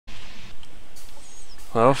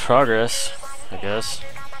Well, progress, I guess.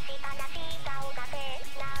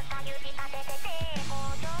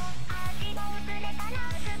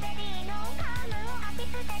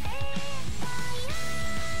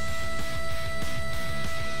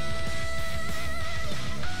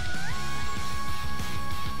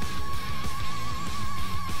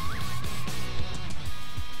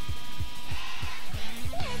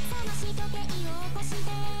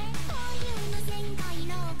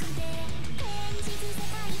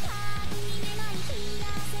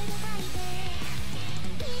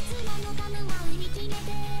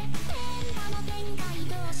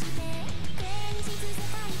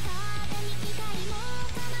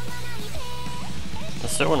 I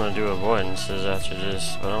still want to do avoidances after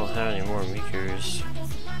this, but I don't have any more Mikus.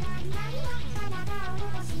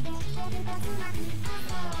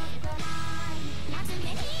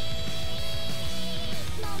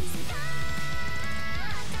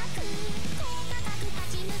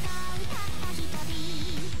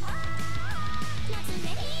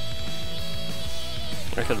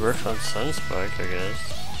 I could work on Sunspike, I guess.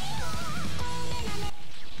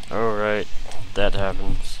 Oh right, that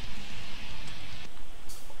happens.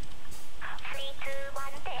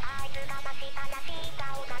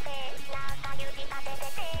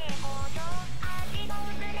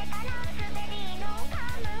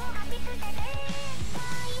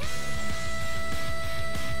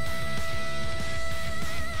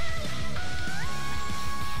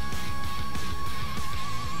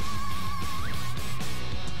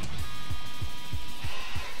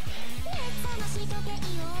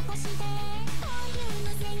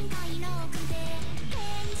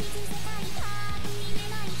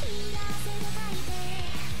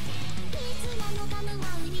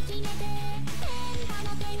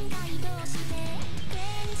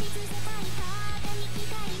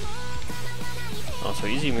 Also,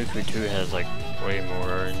 Easy Miku 2 has like way more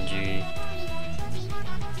RNG.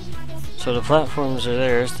 So the platforms are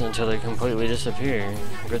there until they completely disappear.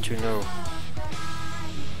 Good to know.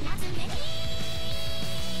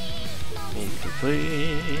 Miku,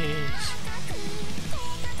 please.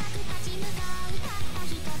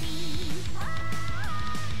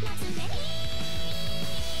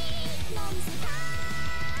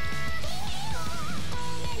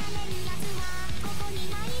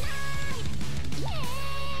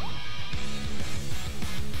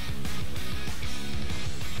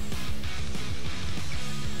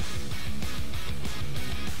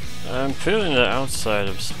 I'm feeling the outside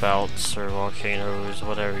of spouts or volcanoes,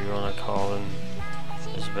 whatever you want to call them,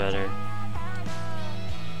 is better.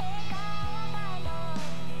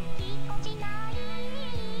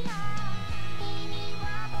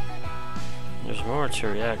 There's more to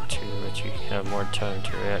react to, but you have more time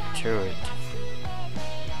to react to it.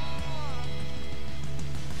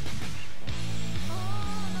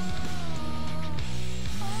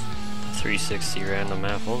 $360 random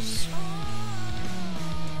apples.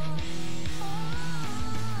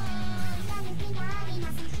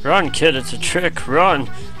 Run, kid, it's a trick, run!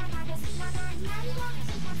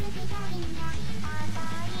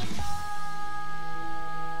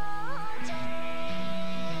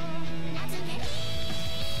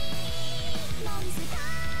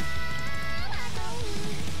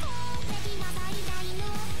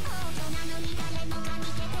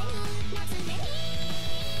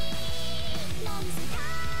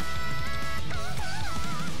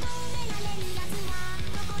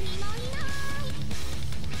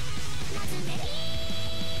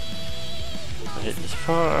 Hit this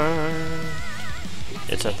part.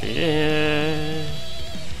 It's at the end.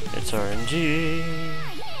 It's RNG.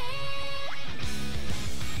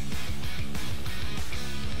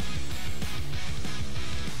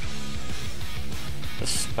 The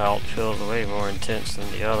spout feels way more intense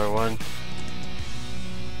than the other one.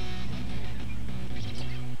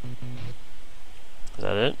 Is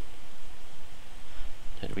that it?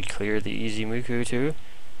 Did we clear the Easy Miku too?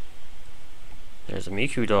 There's a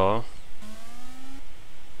Miku doll.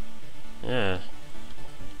 Yeah.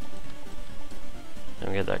 And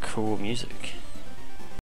we get that cool music.